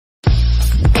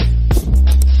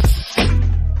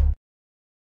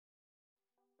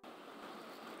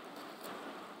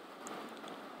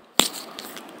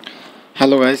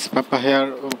Hello guys, pAppA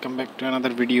here. Welcome back to another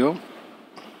video.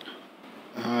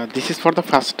 This is for the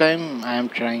first time I am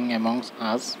trying Among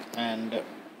Us, and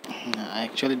I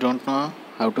actually don't know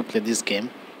how to play this game.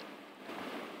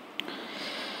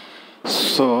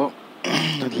 So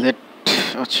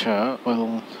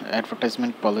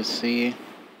advertisement policy.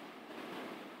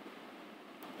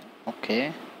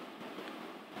 Okay,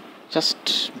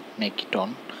 just make it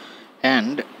on,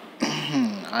 and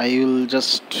I will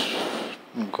just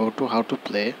go to how to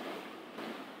play.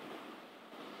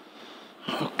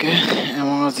 Okay,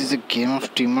 Among Us is a game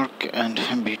of teamwork and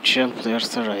betrayal.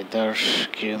 Players are either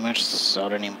crewmates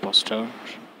or an impostor.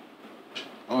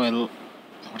 Well,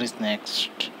 what is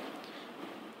next?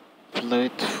 Play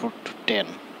with 4 to 10.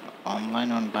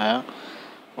 Online on via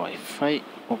Wi-Fi.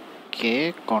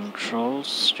 Okay,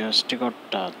 controls, joystick or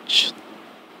touch.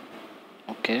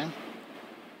 Okay.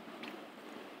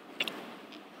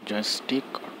 Joystick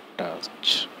or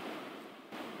touch.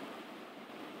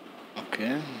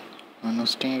 Okay. When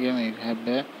hosting a game, you have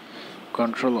a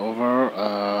control over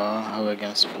how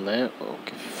against play.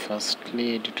 Okay,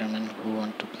 firstly determine who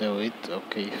want to play with.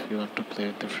 Okay, if you want to play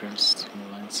with the friends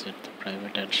online, set the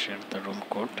private and share the room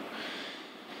code.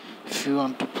 If you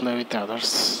want to play with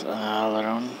others all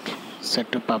around,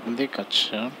 set to public.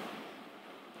 Acha.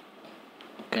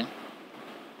 Okay,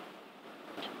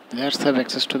 players have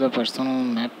access to the personal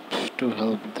map to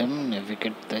help them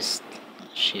navigate this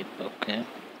ship. Okay,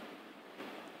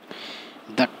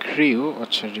 the crew,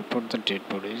 report the dead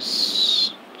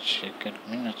bodies. Check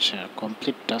admin.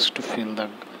 Complete task to fill the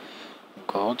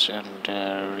gauge and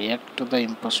react to the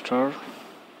impostor.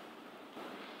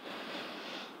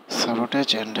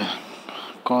 Sabotage and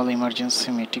call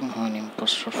emergency meeting when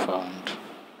impostor found.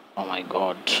 Oh my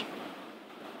god,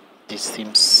 this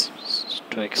seems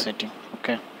too exciting.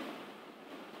 Okay,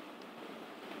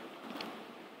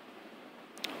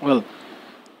 well,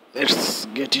 let's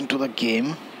get into the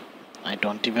game. I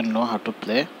don't even know how to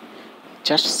play.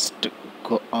 Just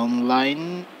go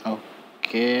online.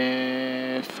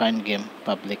 Okay, find game,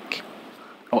 public.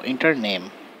 Oh, enter name.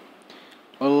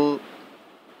 Well,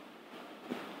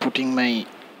 putting my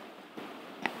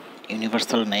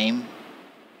universal name,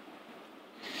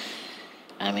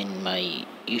 I mean my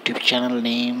YouTube channel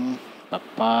name,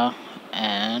 pAppA,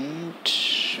 and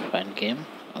find game.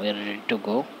 We are ready to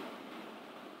go.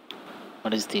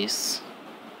 What is this?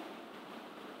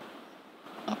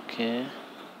 Okay,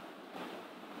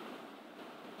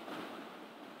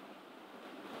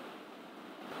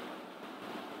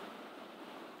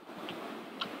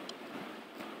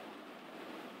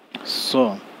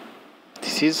 so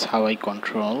this is how I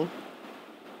control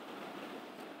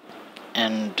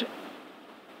and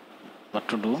what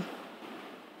to do.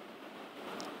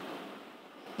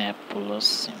 Map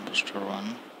plus impostor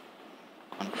 1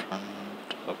 confront.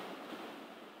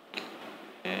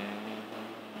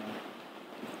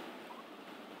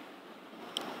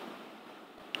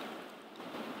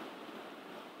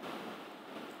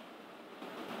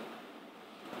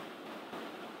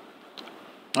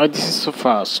 Okay, oh, this is so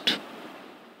fast.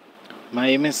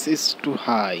 My MS is too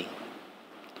high.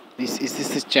 Is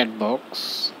this a chat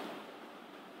box?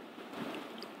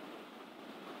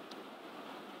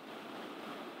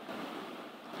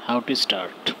 How to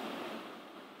start?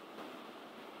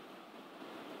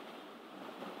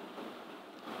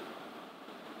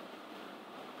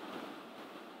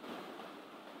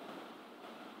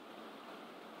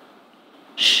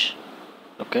 Shh.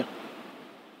 Okay.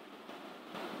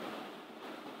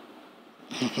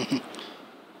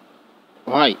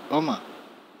 Why, Oma?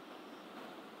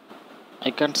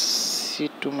 I can't see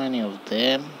too many of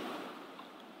them.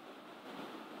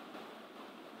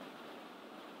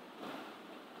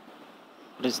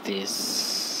 What is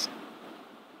this?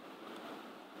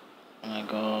 Oh my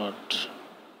god.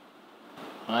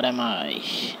 What am I?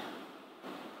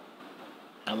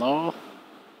 Hello?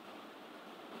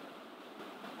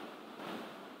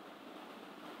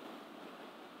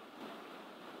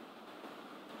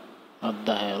 What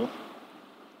the hell?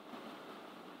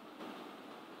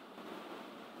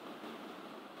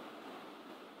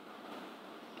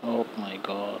 Oh my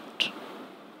god.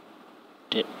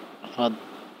 What?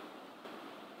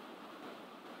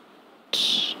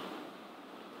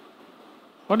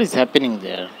 What is happening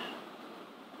there?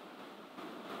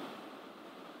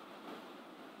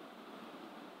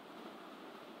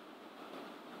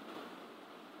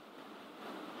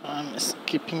 I'm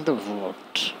skipping the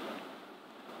vote.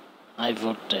 I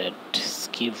voted.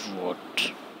 Skip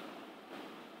vote.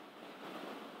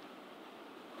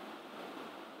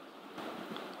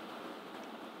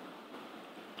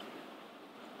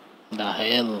 The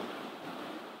hell?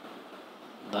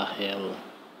 The hell?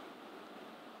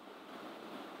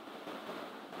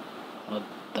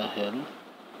 hell?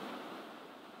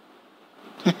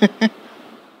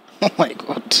 Oh my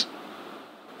god.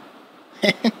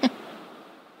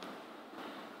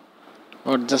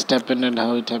 What just happened and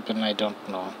how it happened, I don't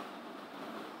know.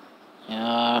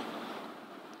 Yeah.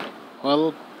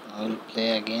 Well, I will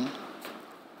play again.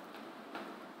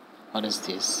 What is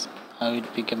this? How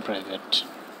it became private?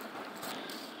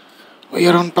 We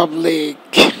are on public.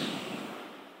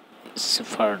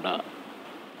 Sepharda.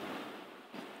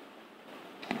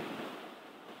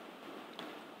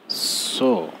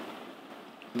 So,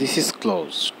 this is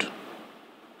closed.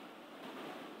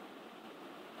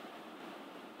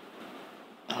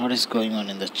 What is going on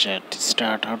in the chat?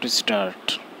 Start. How to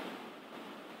start?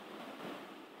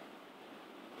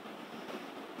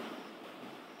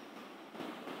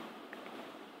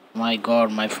 My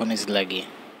god, my phone is laggy.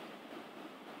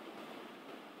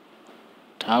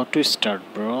 How to start,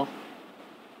 bro?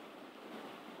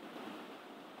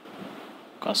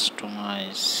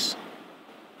 Customize.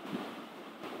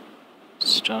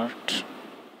 Start.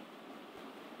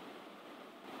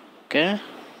 Okay.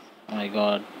 Oh my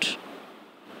god.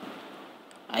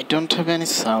 I don't have any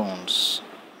sounds.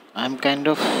 I'm kind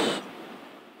of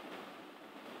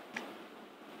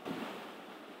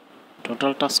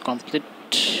total task complete.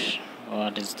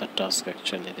 What is the task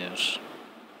actually there?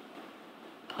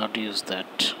 How to use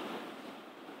that?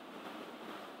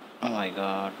 Oh my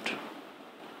god.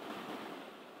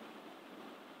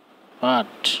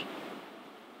 What?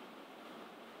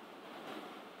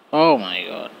 Oh my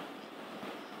god.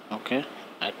 Okay,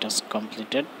 I task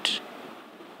completed.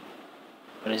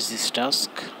 What is this task?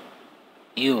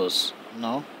 Use.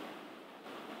 No.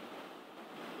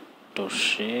 To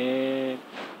shape.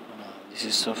 This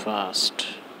is so fast.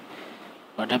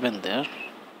 What happened there?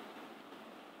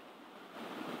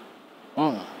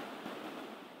 Oh.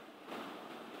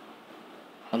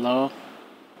 Hello?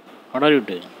 What are you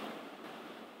doing?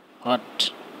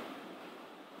 What?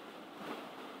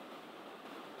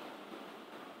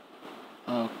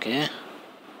 Okay.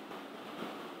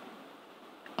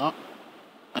 Oh,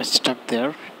 I stuck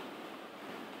there.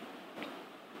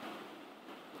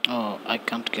 Oh, I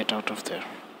can't get out of there.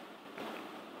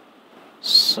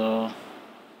 So,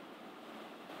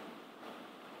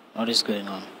 what is going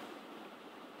on?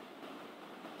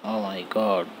 Oh my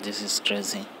god, this is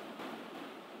crazy.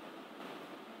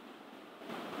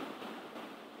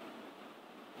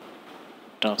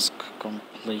 Task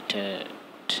completed.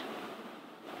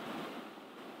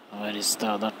 Where is the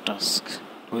other task?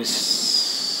 Who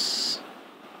is...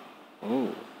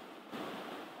 Oh.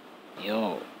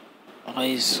 Yo. Why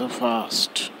is so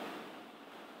fast?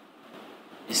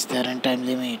 Is there a time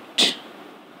limit?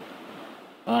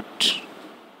 What?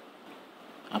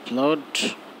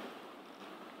 Upload?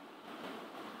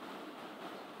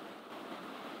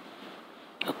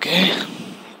 Okay.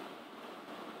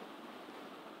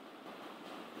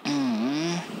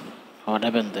 What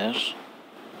happened there?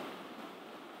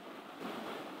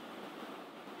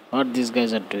 What these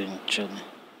guys are doing actually?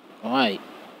 Why?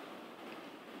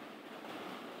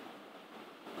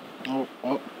 Oh,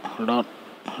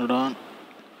 hold on.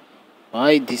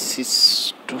 Why this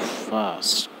is too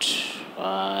fast?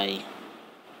 Why?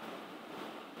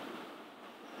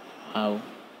 How?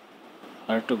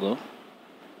 Where to go?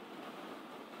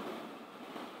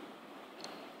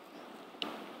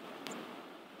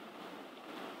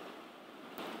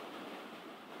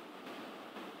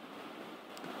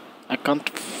 I can't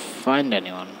find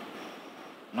anyone.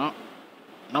 No.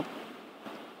 Nope.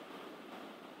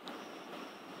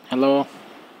 Hello.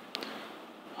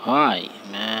 Hi,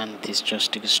 man. This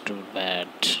joystick is too bad.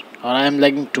 Or I am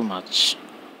lagging too much.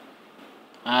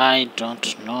 I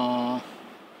don't know.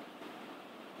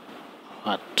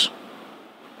 What?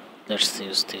 Let's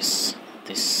use this.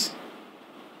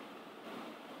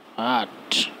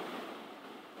 What?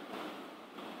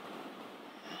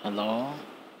 Hello?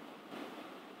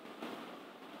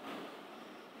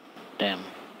 Damn.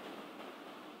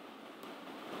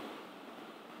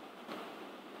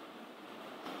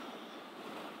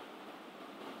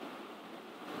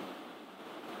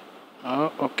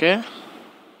 Oh, okay.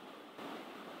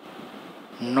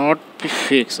 Not be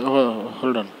fixed. Oh,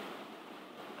 hold on.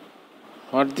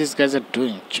 What these guys are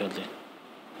doing actually?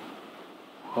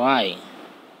 Why?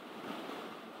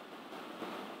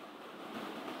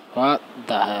 What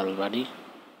the hell, buddy?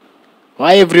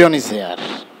 Why everyone is here?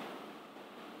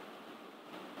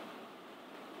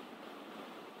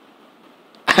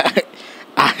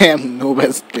 I am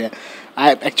noobest there.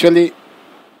 I actually...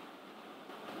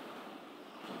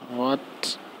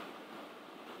 What?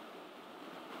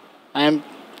 I am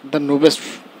the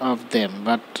noobest of them,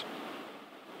 but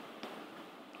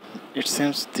it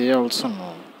seems they also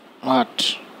know.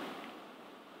 What?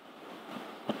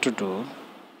 What to do?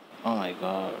 Oh my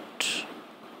god.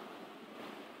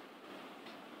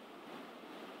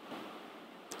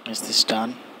 Is this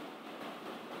done?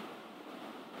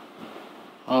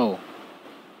 Oh.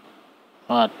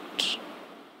 What?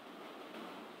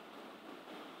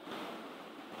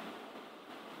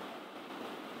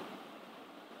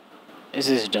 Is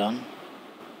this done?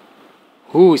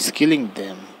 Who is killing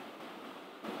them?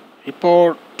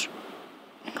 Report.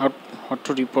 What, what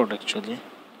to report actually?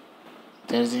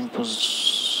 There's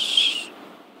impos.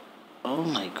 Oh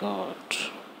my god.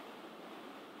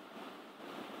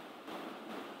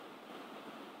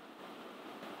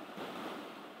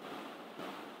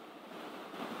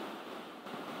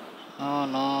 Oh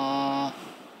no.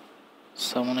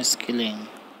 Someone is killing.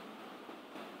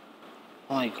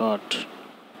 Oh my god.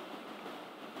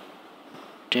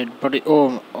 Dead body.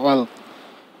 Oh, well.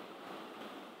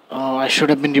 Oh, I should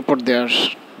have been report there.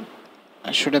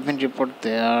 I should have been report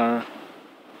there.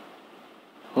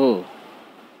 Oh.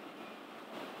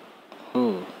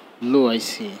 Oh. Blue, I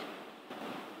see.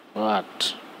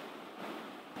 What?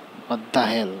 What the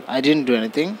hell? I didn't do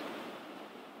anything.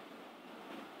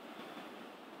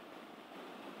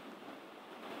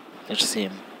 Let's see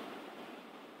him.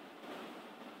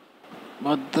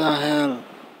 What the hell?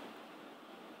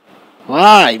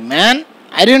 Why, man?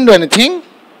 I didn't do anything.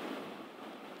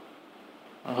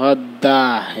 What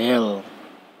the hell?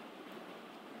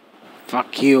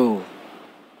 Fuck you.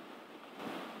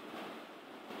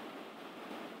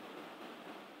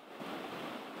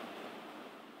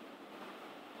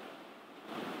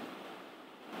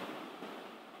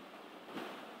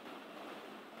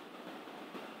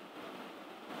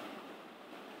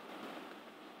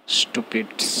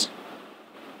 Stupids.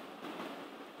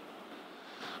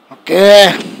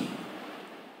 Okay.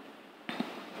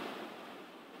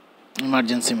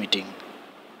 Emergency meeting.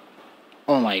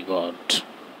 Oh my god.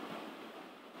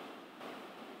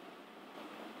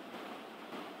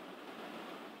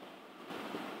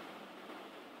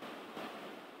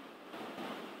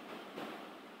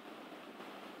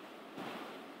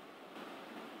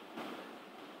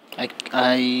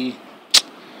 I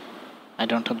I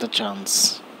don't have the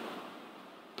chance.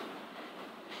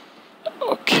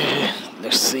 Okay,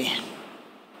 let's see.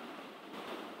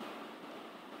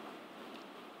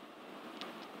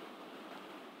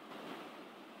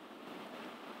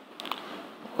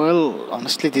 Well,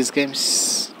 honestly, this game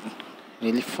is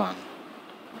really fun.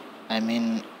 I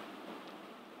mean,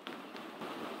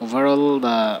 overall,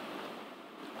 the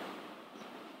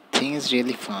thing is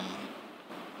really fun.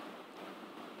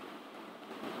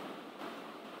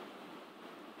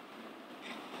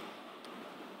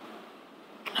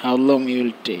 How long you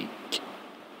will take?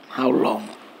 How long?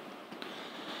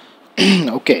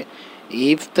 Okay,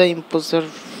 if the imposter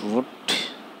vote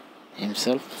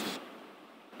himself,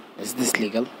 is this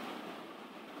legal?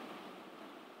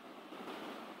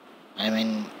 I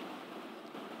mean,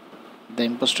 the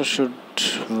imposter should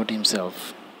vote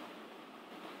himself.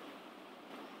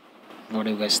 What do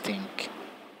you guys think?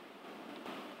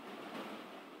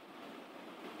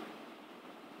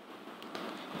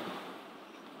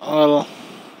 Well,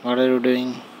 what are you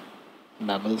doing,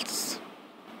 Bubbles?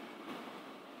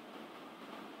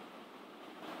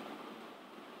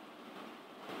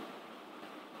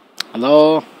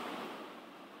 Hello?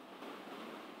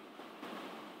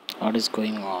 What is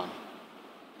going on?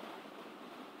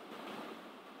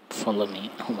 Follow me.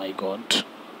 Oh my god.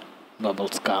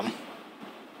 Bubbles, come.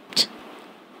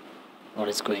 What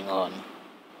is going on?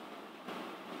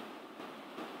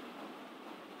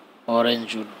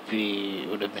 Orange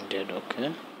would have been dead,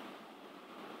 okay.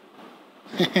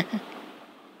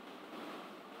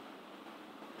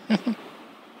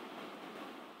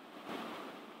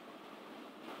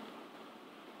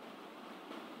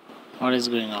 What is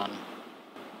going on?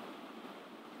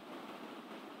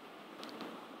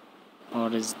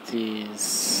 What is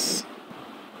this?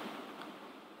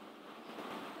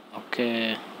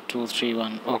 Okay, 2, 3,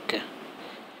 1. Okay.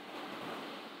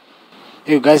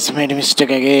 You guys made a mistake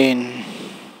again.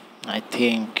 I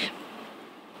think.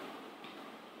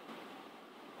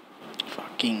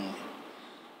 Fucking.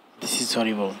 This is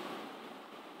horrible.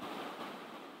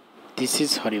 This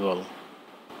is horrible.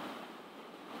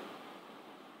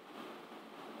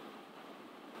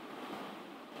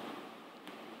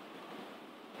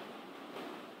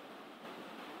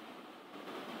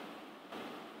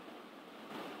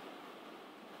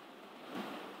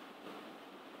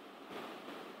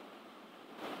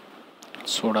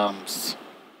 Sodams.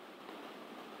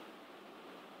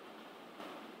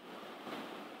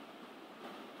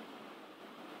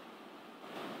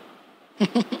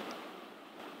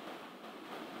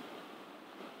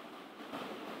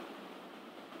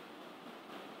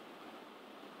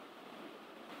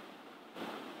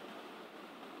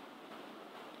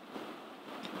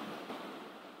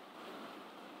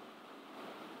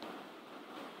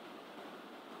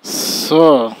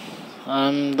 So,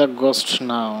 I'm the ghost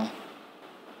now.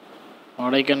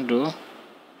 What I can do?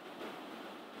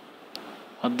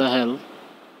 What the hell?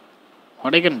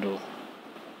 What I can do?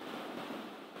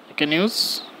 I can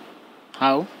use?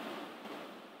 How?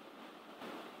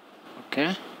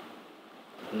 Okay.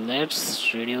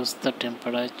 Let's reduce the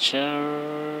temperature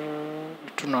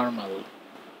to normal.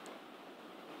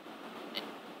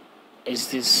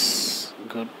 Is this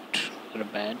good or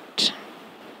bad?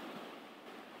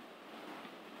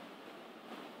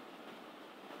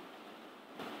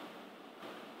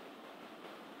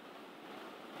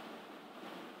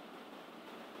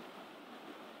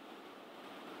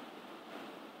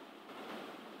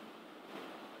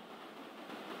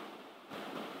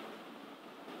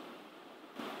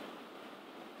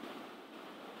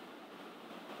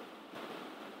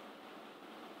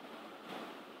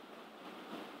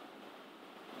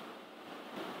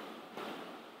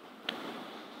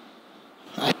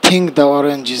 I think the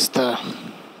orange is the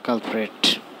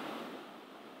culprit.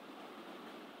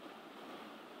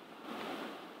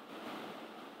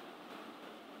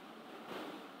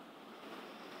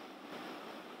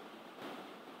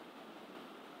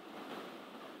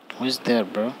 Who is there,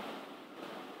 bro?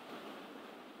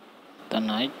 The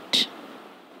night.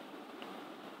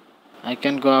 I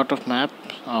can go out of map.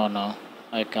 Oh no,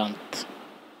 I can't.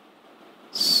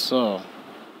 So,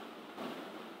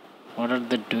 what are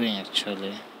they doing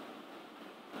actually?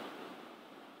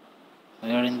 We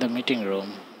are in the meeting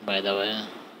room, by the way.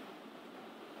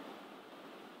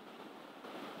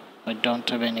 We don't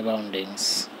have any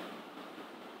boundings.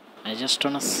 I just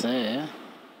wanna say.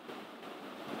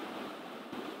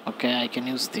 Okay, I can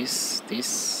use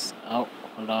this. Oh,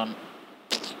 hold on.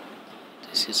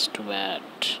 This is too bad.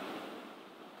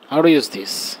 How to use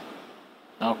this?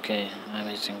 Okay, I'm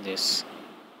using this.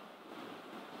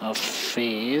 A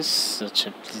face. Such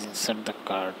a please insert the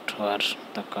card. Where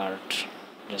the card?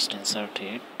 Just insert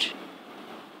it.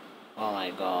 Oh my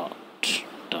god.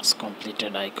 Task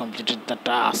completed. I completed the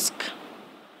task.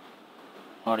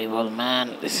 Horrible,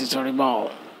 man. This is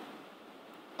horrible.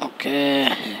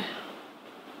 Okay.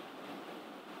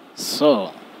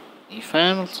 So, if I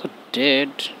am also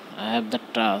dead, I have the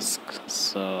task.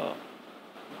 So,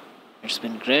 it's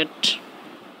been great.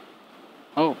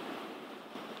 Oh,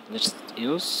 let's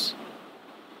use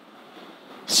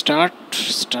start.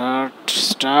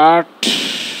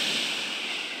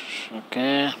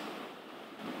 Okay.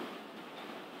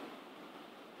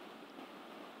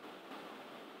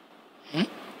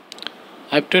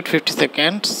 I have to wait 50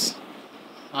 seconds.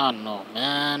 Oh no,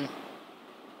 man.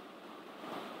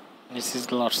 This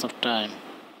is lots of time.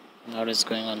 What is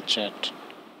going on, chat?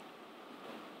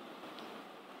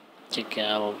 Okay,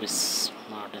 I'll be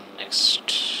smart in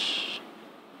next.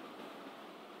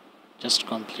 Just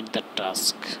complete the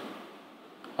task.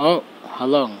 Oh, how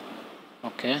long?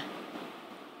 Okay.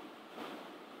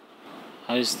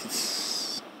 How is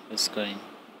this going?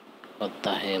 What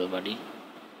the hell, buddy?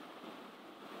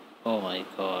 Oh my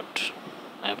god.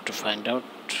 I have to find out.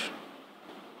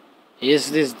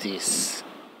 Is this?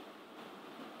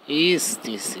 Is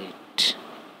this it?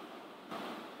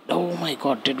 Oh my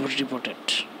god, dead body reported.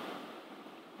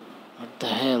 What the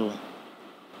hell?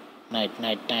 Night.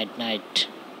 Night.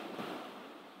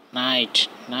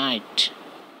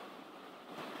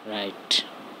 Right.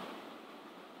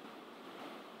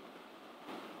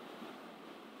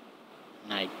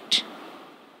 Night.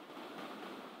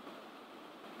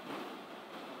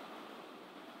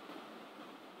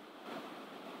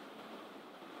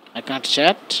 I can't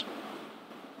chat.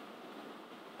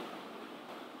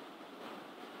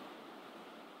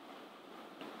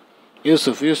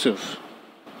 Yusuf.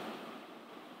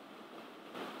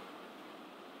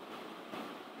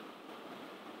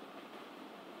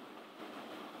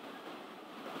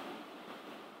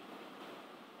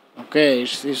 Okay,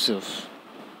 it's Yusuf.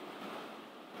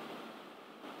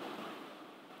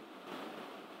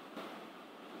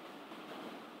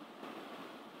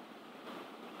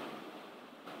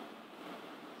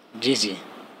 GG.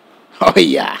 Oh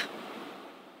yeah.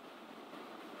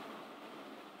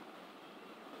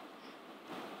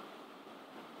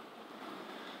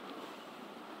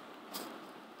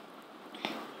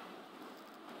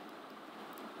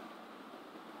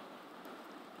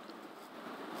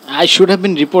 I should have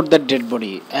been report that dead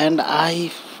body, and I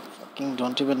fucking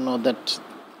don't even know that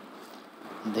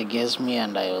they guessed me,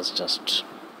 and I was just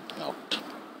knocked.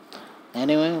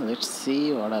 Anyway, let's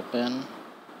see what happened.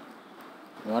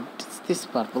 What is this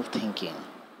purple thinking?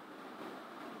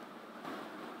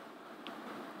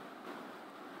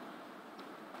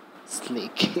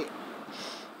 Slick.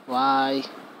 Why?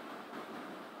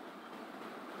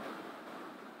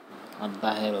 What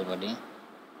the hell, buddy?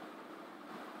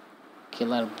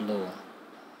 Killer blue.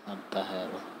 What the hell?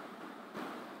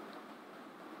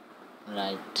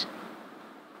 Right.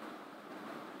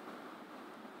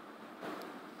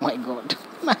 My god.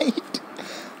 Night.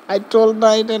 I told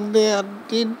night and they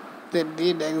did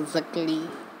exactly.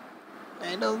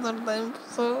 I don't know time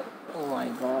so. Oh my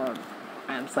god.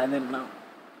 I am silent now.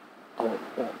 Oh.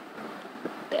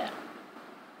 Damn.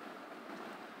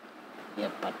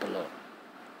 Yeah, Papalo.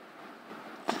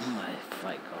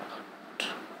 My god.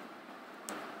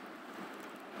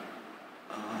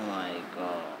 Oh my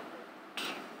god.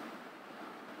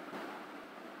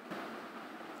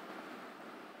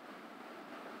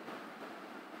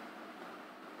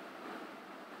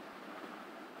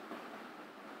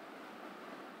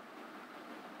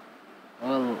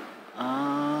 Well,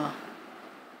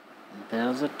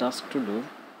 there's a task to do.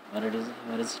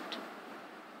 Where is it?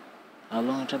 How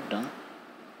long it have done?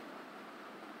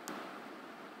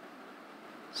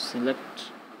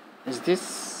 Select. Is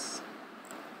this?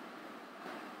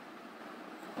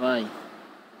 Why?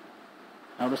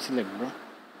 How to select, bro?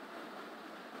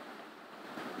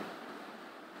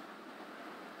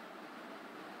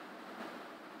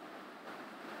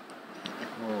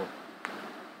 Oh.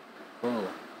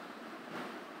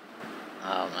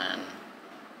 Oh man.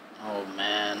 Oh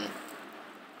man.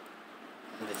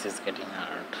 This is getting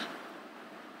hard.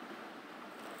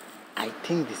 I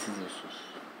think this is useless.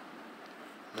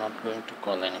 Not going to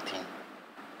call anything.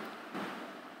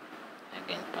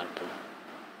 Again purple.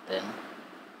 Then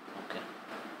okay.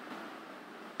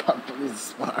 Purple is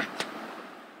smart.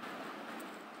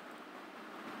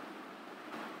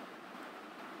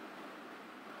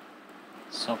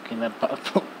 So killer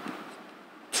purple.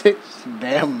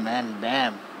 Damn man,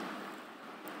 damn.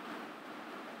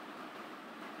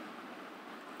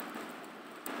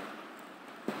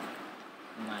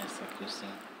 Nice accuracy.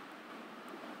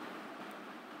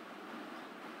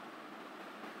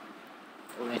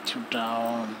 Let you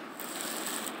down.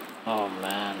 Oh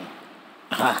man.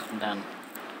 Done.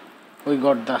 We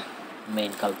got the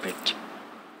main culprit.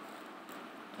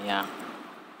 Yeah.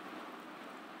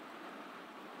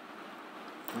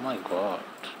 Oh my god.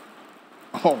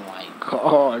 Oh my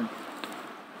god.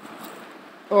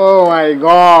 Oh my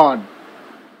god.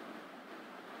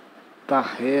 The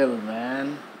hell,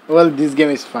 man. Well, this game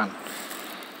is fun.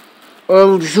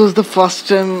 Well, this was the first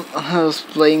time I was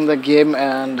playing the game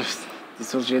and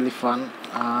this was really fun.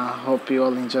 Hope you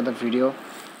all enjoyed the video.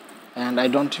 And I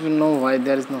don't even know why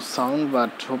there is no sound,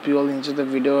 but hope you all enjoyed the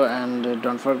video and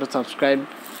don't forget to subscribe.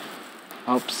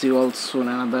 Hope see you all soon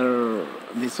another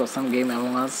this awesome game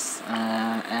Among Us,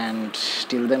 and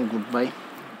till then goodbye,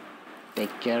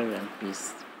 take care and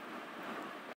peace.